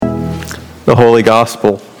The Holy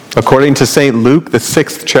Gospel, according to St. Luke, the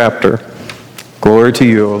 6th chapter. Glory to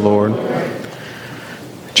you, O Lord.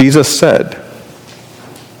 Jesus said,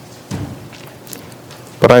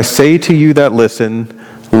 "But I say to you that listen,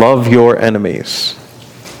 love your enemies.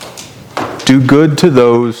 Do good to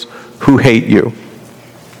those who hate you.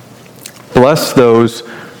 Bless those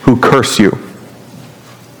who curse you.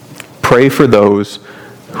 Pray for those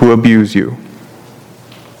who abuse you.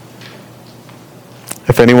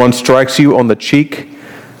 If anyone strikes you on the cheek,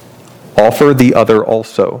 offer the other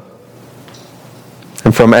also.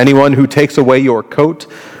 And from anyone who takes away your coat,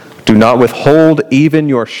 do not withhold even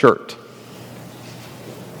your shirt.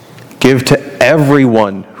 Give to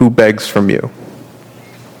everyone who begs from you.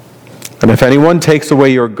 And if anyone takes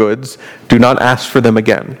away your goods, do not ask for them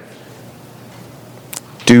again.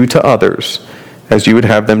 Do to others as you would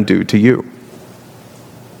have them do to you.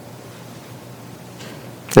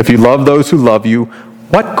 If you love those who love you,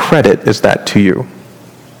 what credit is that to you?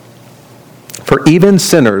 For even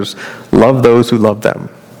sinners love those who love them.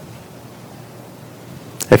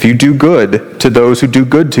 If you do good to those who do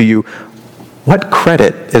good to you, what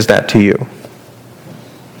credit is that to you?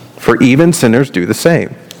 For even sinners do the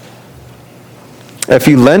same. If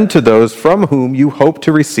you lend to those from whom you hope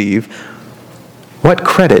to receive, what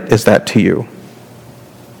credit is that to you?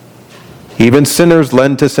 Even sinners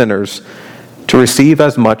lend to sinners to receive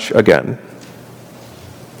as much again.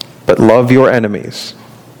 But love your enemies.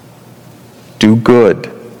 Do good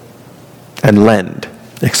and lend,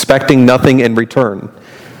 expecting nothing in return.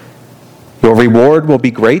 Your reward will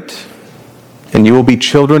be great, and you will be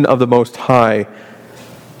children of the Most High,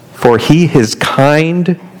 for He is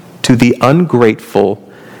kind to the ungrateful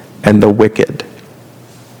and the wicked.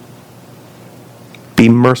 Be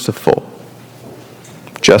merciful,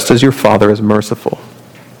 just as your Father is merciful.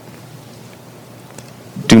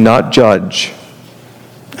 Do not judge,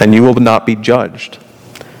 and you will not be judged.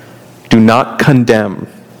 Do not condemn,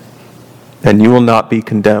 and you will not be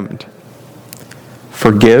condemned.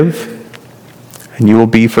 Forgive, and you will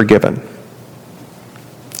be forgiven.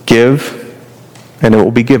 Give, and it will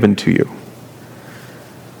be given to you.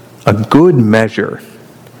 A good measure,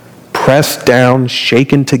 pressed down,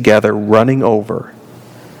 shaken together, running over,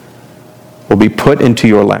 will be put into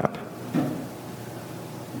your lap.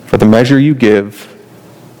 For the measure you give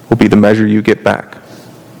will be the measure you get back.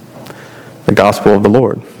 The Gospel of the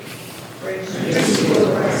Lord.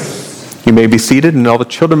 You may be seated, and all the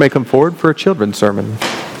children may come forward for a children's sermon.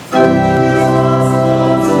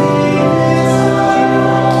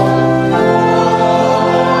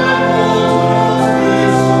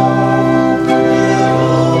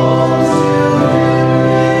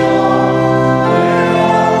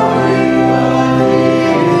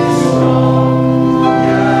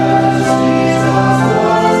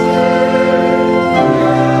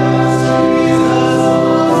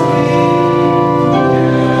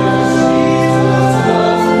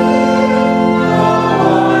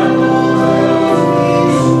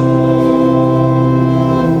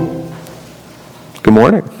 Good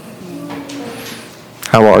morning.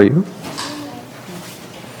 How are you?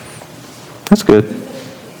 That's good.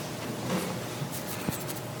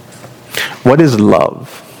 What is love?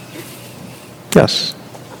 Yes.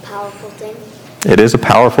 A powerful thing. It is a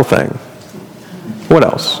powerful thing. What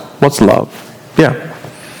else? What's love? Yeah.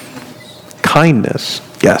 Kindness.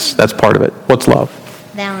 Yes, that's part of it. What's love?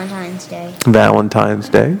 Valentine's Day. Valentine's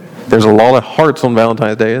Day. There's a lot of hearts on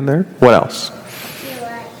Valentine's Day in there. What else?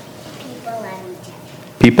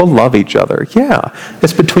 People love each other. Yeah,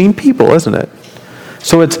 it's between people, isn't it?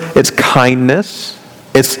 So it's kindness.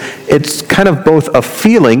 It's kind of both a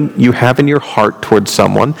feeling you have in your heart towards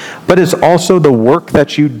someone, but it's also the work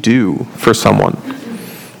that you do for someone.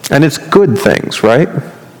 And it's good things, right?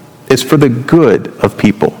 It's for the good of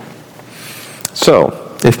people.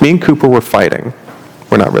 So, if me and Cooper were fighting,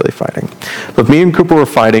 we're not really fighting, but if me and Cooper were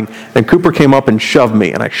fighting, and Cooper came up and shoved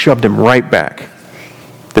me, and I shoved him right back,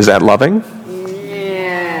 is that loving?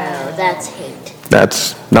 That's hate.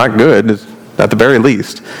 That's not good, at the very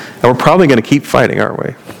least. And we're probably going to keep fighting, aren't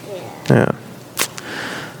we? Yeah.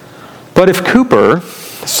 But if Cooper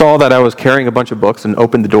saw that I was carrying a bunch of books and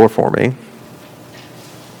opened the door for me,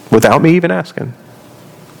 without me even asking,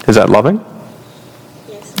 is that loving?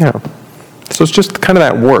 Yes. Yeah. So it's just kind of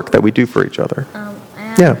that work that we do for each other.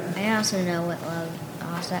 I also know what love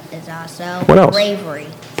is also. What else? Bravery.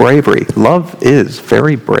 Bravery. Love is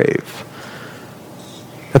very brave.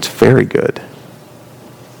 That's very good.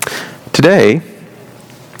 Today,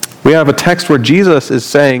 we have a text where Jesus is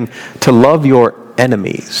saying to love your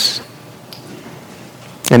enemies.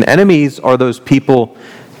 And enemies are those people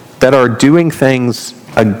that are doing things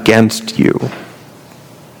against you.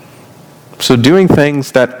 So doing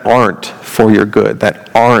things that aren't for your good, that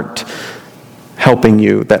aren't helping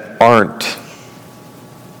you, that aren't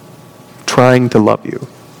trying to love you,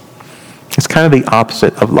 it's kind of the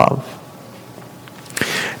opposite of love.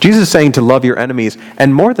 Jesus is saying to love your enemies,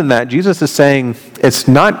 and more than that, Jesus is saying it's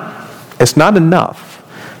not enough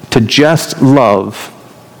to just love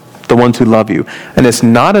the ones who love you. And it's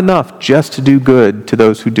not enough just to do good to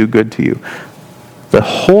those who do good to you. The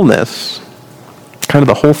wholeness, kind of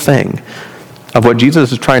the whole thing of what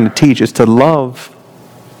Jesus is trying to teach is to love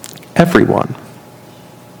everyone.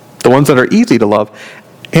 The ones that are easy to love,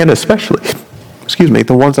 and especially,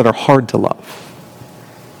 the ones that are hard to love.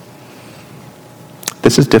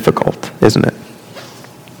 This is difficult, isn't it?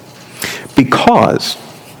 Because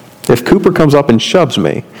if Cooper comes up and shoves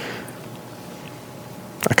me,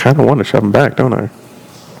 I kind of want to shove him back, don't I?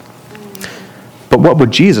 But what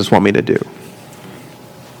would Jesus want me to do?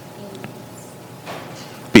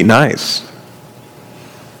 Be nice.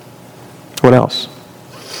 What else?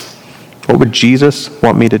 What would Jesus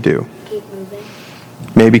want me to do? Keep moving.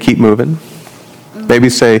 Maybe keep moving. Maybe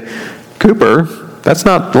say, Cooper, that's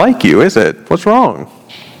not like you, is it? What's wrong?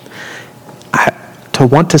 To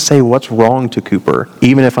want to say what's wrong to Cooper,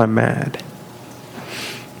 even if I'm mad.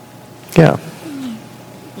 Yeah.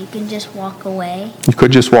 You can just walk away. You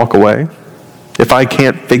could just walk away. If I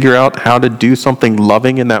can't figure out how to do something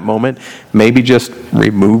loving in that moment, maybe just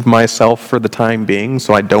remove myself for the time being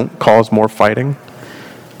so I don't cause more fighting.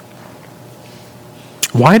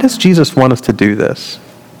 Why does Jesus want us to do this?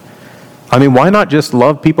 I mean, why not just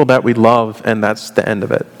love people that we love and that's the end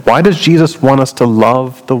of it? Why does Jesus want us to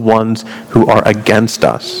love the ones who are against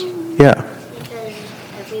us? Yeah. Because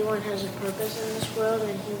everyone has a purpose in this world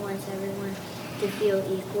and he wants everyone to feel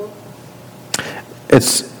equal.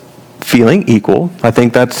 It's feeling equal. I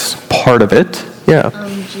think that's part of it. Yeah.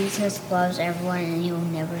 Jesus loves everyone and he will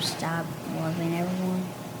never stop loving everyone.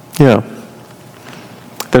 Yeah.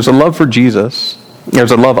 There's a love for Jesus.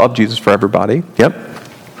 There's a love of Jesus for everybody. Yep. If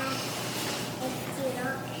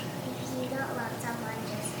you don't love someone,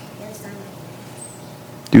 just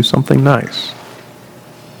Do something nice.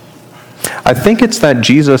 I think it's that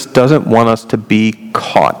Jesus doesn't want us to be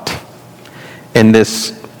caught in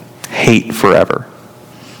this hate forever.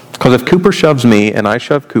 Because if Cooper shoves me and I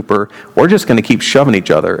shove Cooper, we're just going to keep shoving each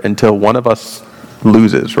other until one of us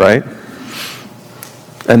loses, right?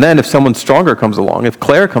 And then if someone stronger comes along, if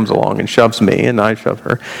Claire comes along and shoves me and I shove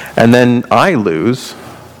her, and then I lose,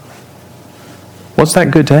 what's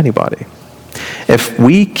that good to anybody? If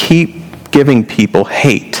we keep giving people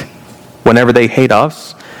hate whenever they hate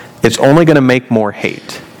us, it's only going to make more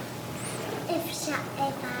hate. If I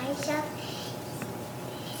shove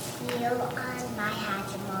you on my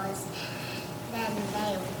Hatchimals, then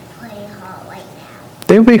they would pretty hard right now.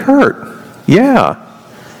 They would be hurt. Yeah.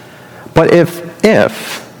 But if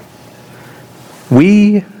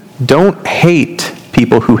we don't hate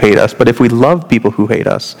people who hate us, but if we love people who hate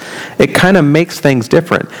us, it kind of makes things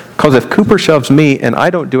different. Because if Cooper shoves me and I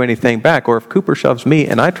don't do anything back, or if Cooper shoves me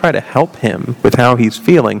and I try to help him with how he's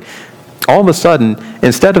feeling, all of a sudden,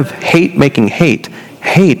 instead of hate making hate,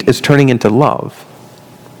 hate is turning into love,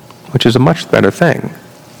 which is a much better thing.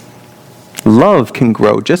 Love can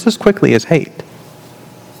grow just as quickly as hate.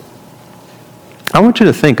 I want you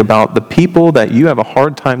to think about the people that you have a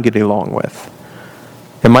hard time getting along with.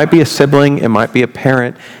 It might be a sibling, it might be a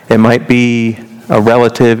parent, it might be a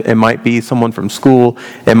relative, it might be someone from school,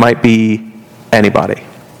 it might be anybody.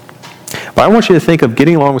 But I want you to think of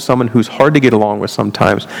getting along with someone who's hard to get along with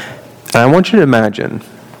sometimes. And I want you to imagine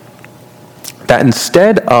that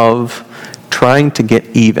instead of trying to get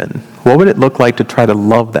even, what would it look like to try to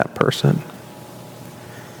love that person?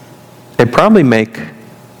 It'd probably make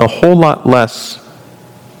a whole lot less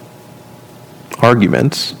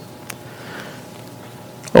arguments,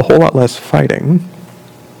 a whole lot less fighting,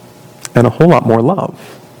 and a whole lot more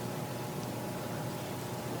love.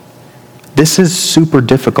 This is super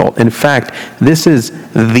difficult. In fact, this is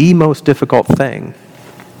the most difficult thing,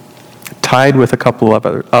 tied with a couple of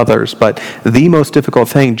others, but the most difficult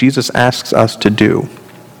thing Jesus asks us to do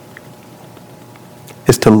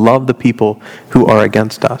is to love the people who are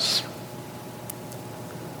against us.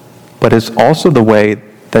 But it's also the way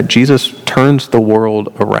that Jesus turns the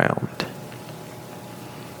world around.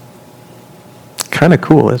 Kind of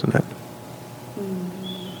cool, isn't it?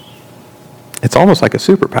 It's almost like a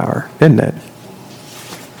superpower, isn't it?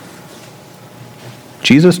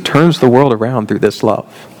 Jesus turns the world around through this love.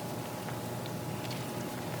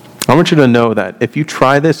 I want you to know that if you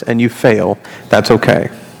try this and you fail, that's okay.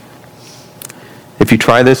 If you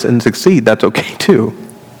try this and succeed, that's okay too.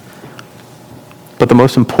 But the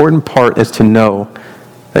most important part is to know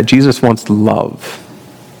that Jesus wants love.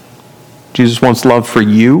 Jesus wants love for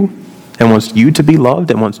you and wants you to be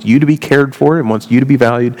loved and wants you to be cared for and wants you to be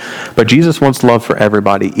valued. But Jesus wants love for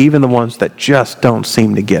everybody, even the ones that just don't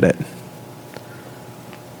seem to get it.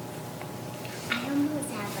 I almost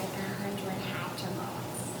have like 100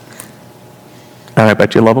 Hatchimals. And I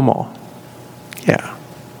bet you love them all. Yeah.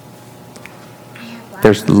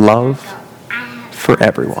 There's love for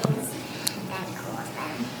everyone.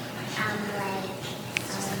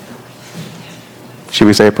 Should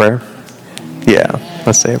we say a prayer? Yeah,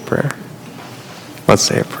 let's say a prayer. Let's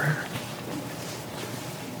say a prayer.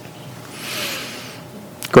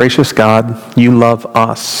 Gracious God, you love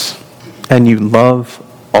us and you love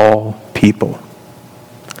all people.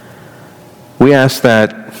 We ask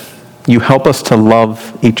that you help us to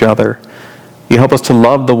love each other. You help us to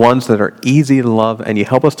love the ones that are easy to love, and you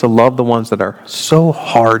help us to love the ones that are so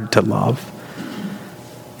hard to love.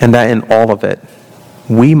 And that in all of it,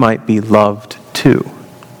 we might be loved too.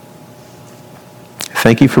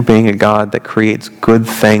 Thank you for being a God that creates good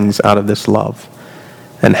things out of this love.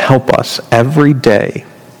 And help us every day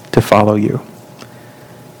to follow you.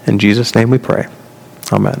 In Jesus' name we pray.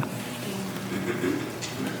 Amen.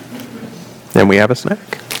 And we have a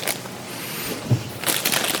snack.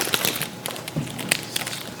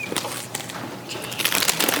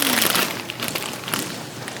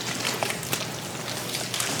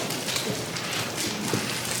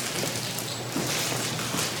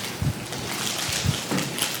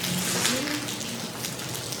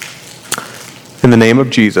 In the name of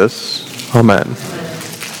Jesus, amen.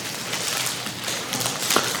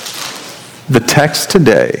 The text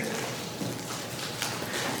today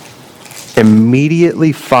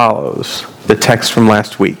immediately follows the text from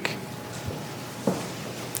last week.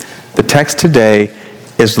 The text today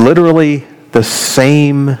is literally the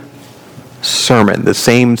same sermon, the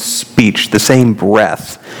same speech, the same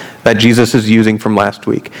breath that Jesus is using from last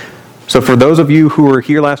week. So for those of you who were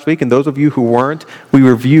here last week and those of you who weren't, we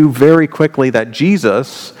review very quickly that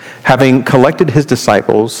Jesus, having collected his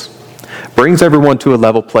disciples, brings everyone to a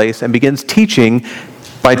level place and begins teaching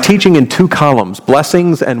by teaching in two columns,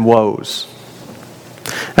 blessings and woes.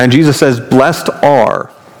 And Jesus says, blessed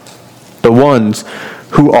are the ones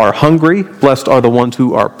who are hungry, blessed are the ones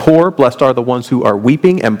who are poor, blessed are the ones who are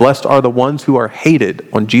weeping, and blessed are the ones who are hated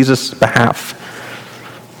on Jesus' behalf.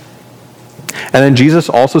 And then Jesus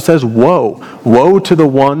also says, woe. Woe to the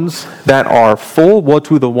ones that are full, woe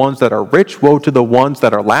to the ones that are rich, woe to the ones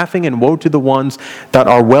that are laughing, and woe to the ones that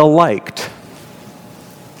are well-liked.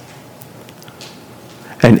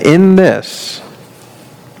 And in this,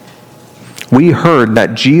 we heard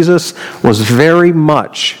that Jesus was very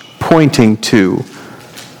much pointing to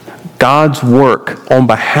God's work on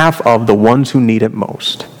behalf of the ones who need it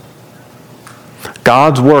most.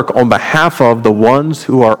 God's work on behalf of the ones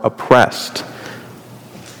who are oppressed,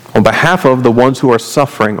 on behalf of the ones who are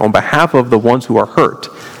suffering, on behalf of the ones who are hurt.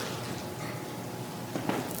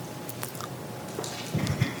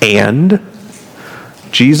 And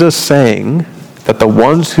Jesus saying that the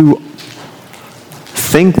ones who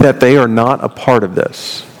think that they are not a part of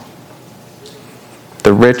this,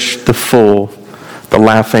 the rich, the full, the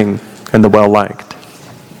laughing, and the well-liked,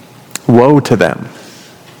 woe to them.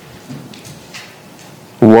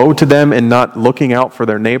 Woe to them in not looking out for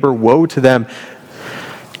their neighbor. Woe to them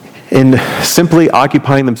in simply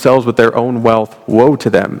occupying themselves with their own wealth. Woe to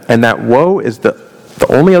them. And that woe is the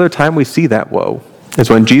only other time we see that woe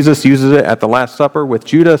is when Jesus uses it at the Last Supper with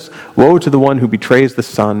Judas. Woe to the one who betrays the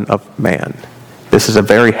Son of Man. This is a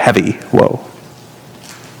very heavy woe.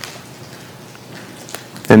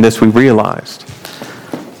 In this we realized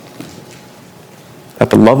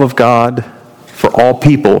that the love of God for all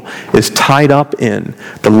people is tied up in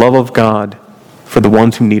the love of God for the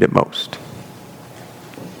ones who need it most.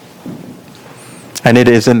 And it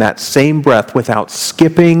is in that same breath, without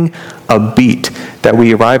skipping a beat, that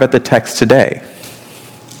we arrive at the text today.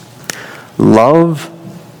 Love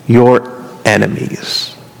your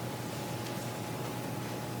enemies.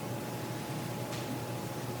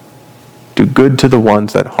 Do good to the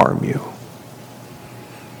ones that harm you.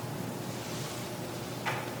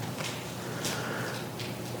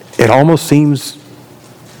 It almost seems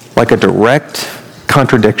like a direct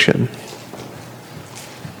contradiction.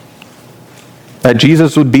 That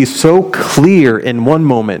Jesus would be so clear in one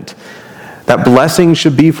moment that blessing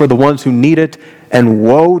should be for the ones who need it and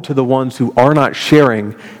woe to the ones who are not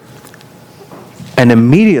sharing. And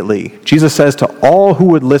immediately, Jesus says to all who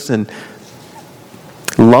would listen,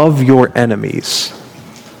 love your enemies.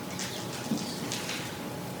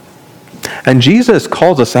 And Jesus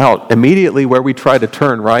calls us out immediately where we try to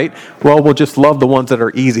turn, right? Well, we'll just love the ones that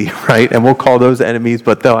are easy, right? And we'll call those enemies,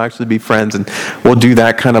 but they'll actually be friends, and we'll do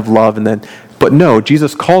that kind of love. But no,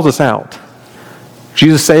 Jesus calls us out.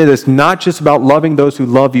 Jesus said it's not just about loving those who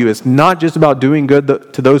love you. It's not just about doing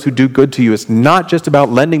good to those who do good to you. It's not just about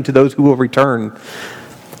lending to those who will return.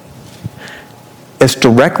 It's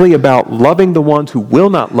directly about loving the ones who will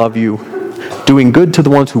not love you, doing good to the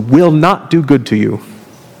ones who will not do good to you,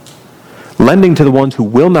 lending to the ones who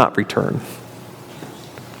will not return.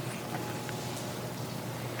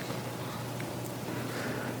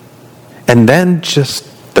 And then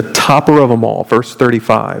just the topper of them all, verse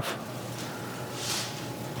 35.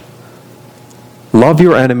 Love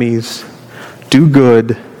your enemies, do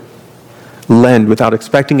good, lend without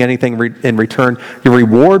expecting anything in return. Your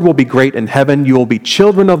reward will be great in heaven. You will be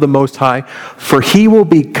children of the Most High, for He will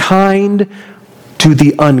be kind to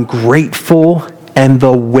the ungrateful and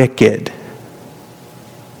the wicked.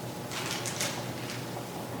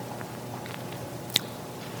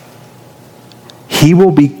 He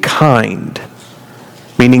will be kind,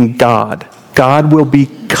 meaning God. God will be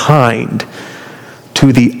kind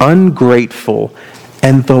to the ungrateful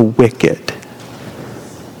and the wicked.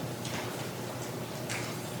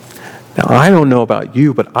 Now, I don't know about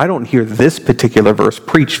you, but I don't hear this particular verse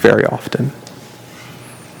preached very often.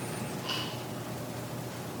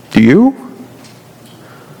 Do you?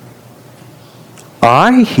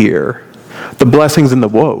 I hear the blessings and the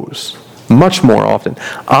woes much more often.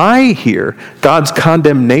 I hear God's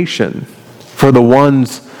condemnation for the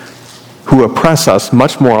ones who oppress us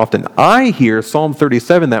much more often. I hear Psalm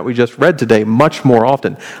 37 that we just read today much more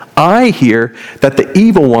often. I hear that the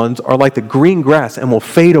evil ones are like the green grass and will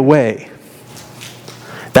fade away.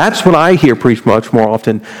 That's what I hear preached much more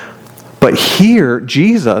often. But here,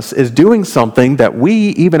 Jesus is doing something that we,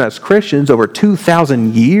 even as Christians, over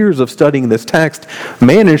 2,000 years of studying this text,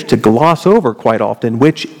 manage to gloss over quite often,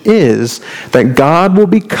 which is that God will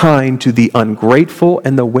be kind to the ungrateful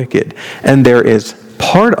and the wicked. And there is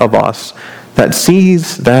part of us that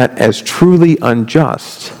sees that as truly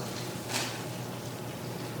unjust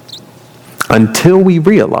until we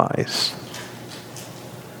realize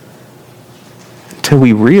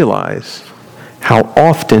how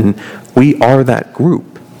often we are that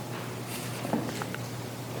group.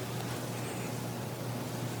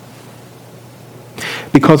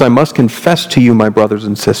 Because I must confess to you, my brothers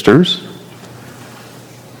and sisters,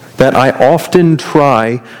 that I often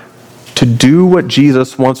try to do what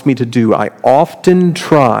Jesus wants me to do. I often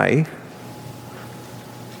try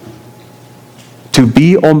to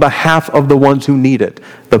be on behalf of the ones who need it,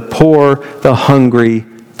 the poor, the hungry,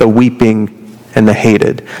 the weeping, and the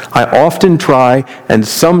hated. I often try, and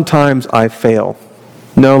sometimes I fail.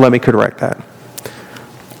 No, let me correct that.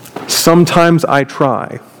 Sometimes I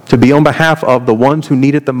try to be on behalf of the ones who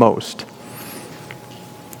need it the most.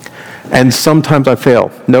 And sometimes I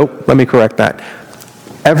fail. Nope, let me correct that.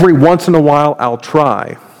 Every once in a while, I'll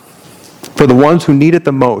try for the ones who need it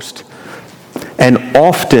the most. And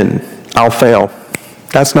often, I'll fail.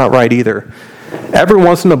 That's not right either. Every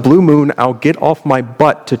once in a blue moon, I'll get off my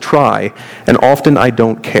butt to try, and often I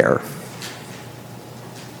don't care.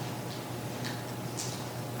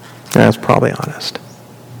 That's probably honest.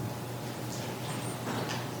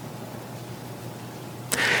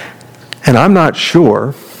 And I'm not sure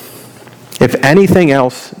if anything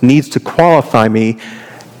else needs to qualify me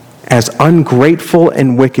as ungrateful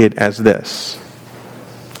and wicked as this.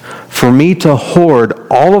 For me to hoard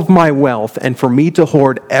all of my wealth, and for me to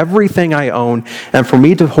hoard everything I own, and for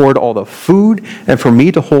me to hoard all the food, and for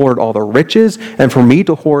me to hoard all the riches, and for me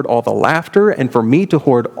to hoard all the laughter, and for me to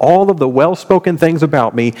hoard all of the well-spoken things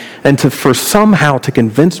about me, and for somehow to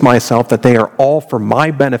convince myself that they are all for my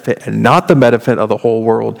benefit and not the benefit of the whole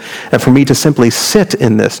world, and for me to simply sit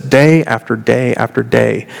in this day after day after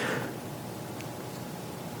day,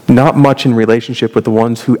 not much in relationship with the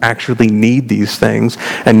ones who actually need these things,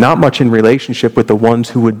 and not much in relationship with the ones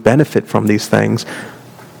who would benefit from these things.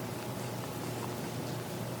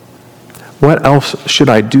 What else should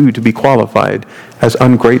I do to be qualified as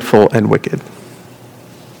ungrateful and wicked?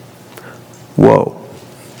 Whoa.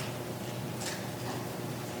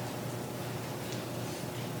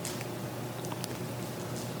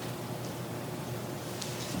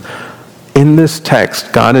 In this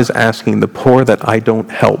text, God is asking the poor that I don't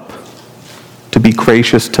help to be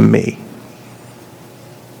gracious to me.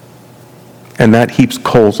 And that heaps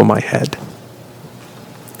coals on my head.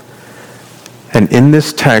 And in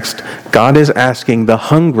this text, God is asking the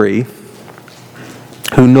hungry,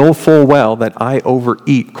 who know full well that I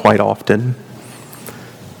overeat quite often,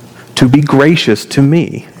 to be gracious to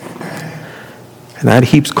me. And that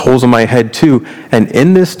heaps coals on my head too. And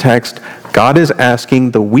in this text, God is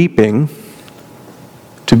asking the weeping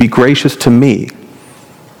to be gracious to me,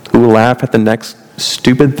 who will laugh at the next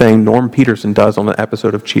stupid thing Norm Peterson does on an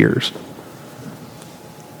episode of Cheers.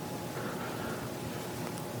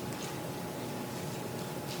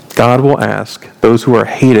 God will ask those who are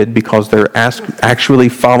hated because they're actually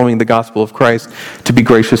following the gospel of Christ to be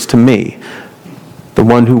gracious to me, the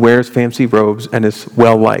one who wears fancy robes and is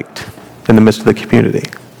well-liked in the midst of the community.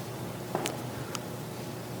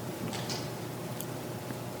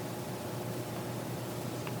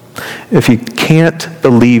 If you can't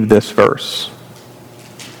believe this verse,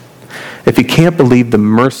 if you can't believe the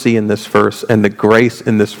mercy in this verse and the grace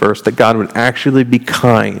in this verse, that God would actually be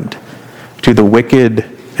kind to the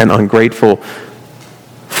wicked and ungrateful,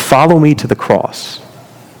 follow me to the cross.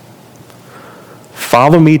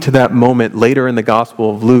 Follow me to that moment later in the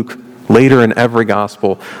Gospel of Luke, later in every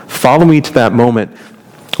gospel. Follow me to that moment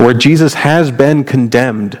where Jesus has been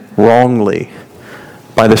condemned wrongly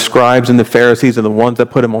by the scribes and the Pharisees and the ones that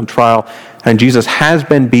put him on trial. And Jesus has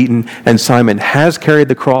been beaten, and Simon has carried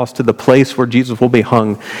the cross to the place where Jesus will be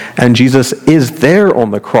hung. And Jesus is there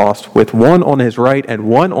on the cross with one on his right and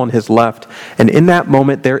one on his left. And in that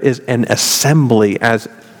moment, there is an assembly, as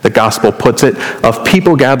the gospel puts it, of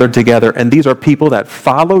people gathered together. And these are people that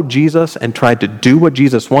followed Jesus and tried to do what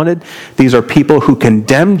Jesus wanted. These are people who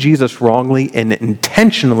condemned Jesus wrongly and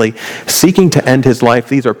intentionally seeking to end his life.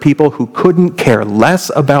 These are people who couldn't care less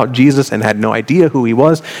about Jesus and had no idea who he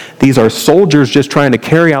was. These are soldiers just trying to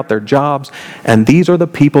carry out their jobs. And these are the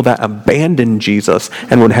people that abandoned Jesus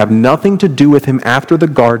and would have nothing to do with him after the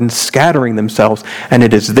garden, scattering themselves. And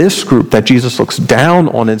it is this group that Jesus looks down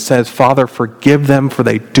on and says, Father, forgive them, for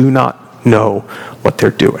they do not know what they're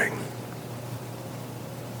doing.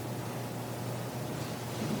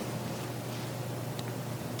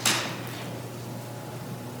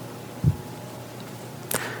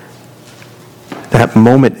 That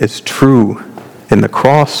moment is true in the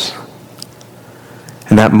cross,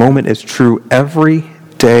 and that moment is true every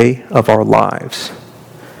day of our lives,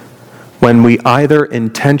 when we either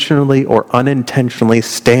intentionally or unintentionally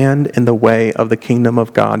stand in the way of the kingdom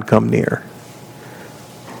of God come near.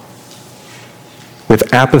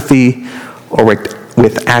 With apathy or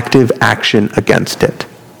with active action against it.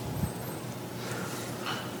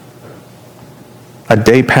 A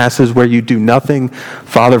day passes where you do nothing.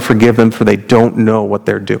 Father, forgive them, for they don't know what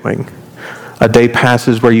they're doing. A day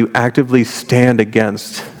passes where you actively stand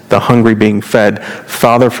against the hungry being fed.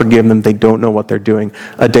 Father, forgive them, they don't know what they're doing.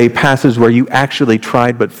 A day passes where you actually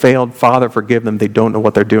tried but failed. Father, forgive them, they don't know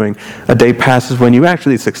what they're doing. A day passes when you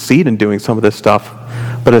actually succeed in doing some of this stuff,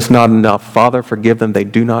 but it's not enough. Father, forgive them, they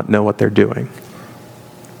do not know what they're doing.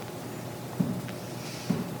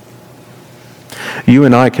 You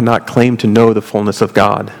and I cannot claim to know the fullness of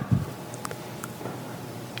God.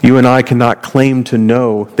 You and I cannot claim to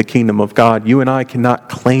know the kingdom of God. You and I cannot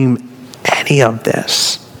claim any of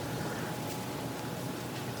this.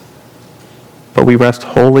 But we rest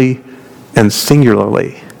wholly and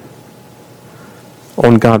singularly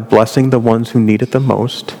on God blessing the ones who need it the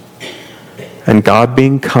most, and God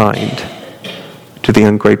being kind to the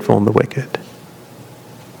ungrateful and the wicked.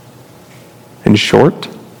 In short,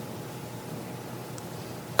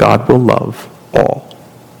 God will love all.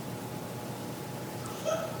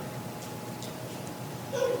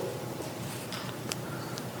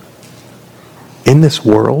 In this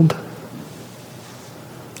world,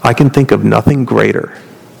 I can think of nothing greater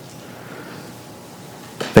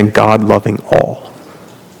than God loving all.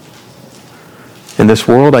 In this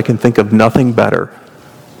world, I can think of nothing better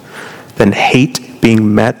than hate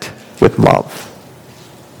being met with love.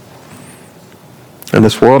 In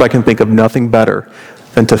this world, I can think of nothing better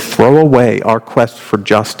than to throw away our quest for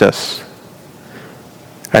justice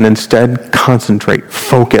and instead concentrate,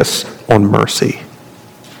 focus on mercy.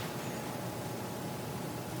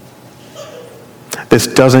 This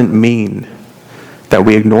doesn't mean that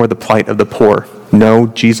we ignore the plight of the poor. No,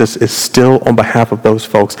 Jesus is still on behalf of those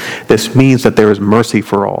folks. This means that there is mercy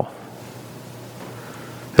for all.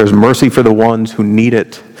 There's mercy for the ones who need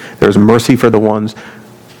it. There's mercy for the ones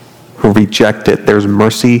who reject it. There's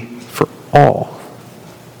mercy for all.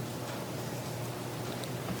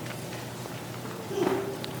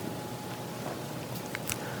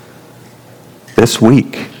 This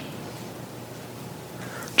week,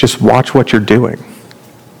 just watch what you're doing.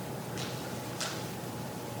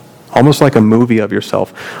 Almost like a movie of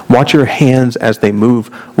yourself. Watch your hands as they move.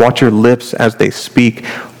 Watch your lips as they speak.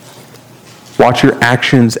 Watch your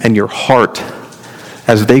actions and your heart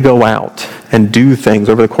as they go out and do things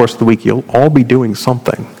over the course of the week. You'll all be doing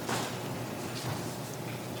something.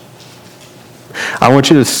 I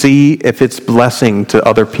want you to see if it's blessing to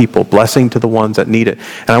other people, blessing to the ones that need it.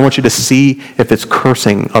 And I want you to see if it's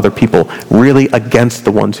cursing other people, really against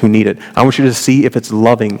the ones who need it. I want you to see if it's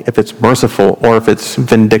loving, if it's merciful, or if it's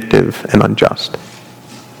vindictive and unjust.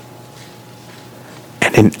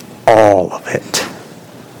 And in all of it,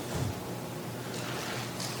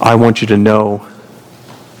 I want you to know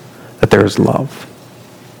that there is love.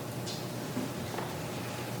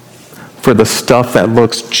 For the stuff that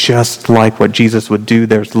looks just like what Jesus would do,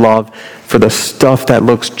 there's love. For the stuff that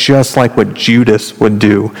looks just like what Judas would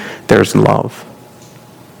do, there's love.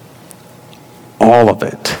 All of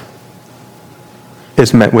it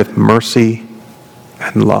is met with mercy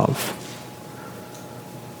and love.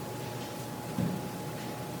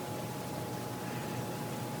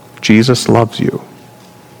 Jesus loves you.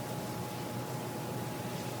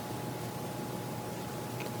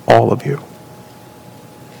 All of you.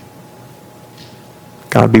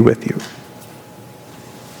 God be with you.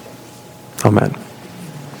 Amen.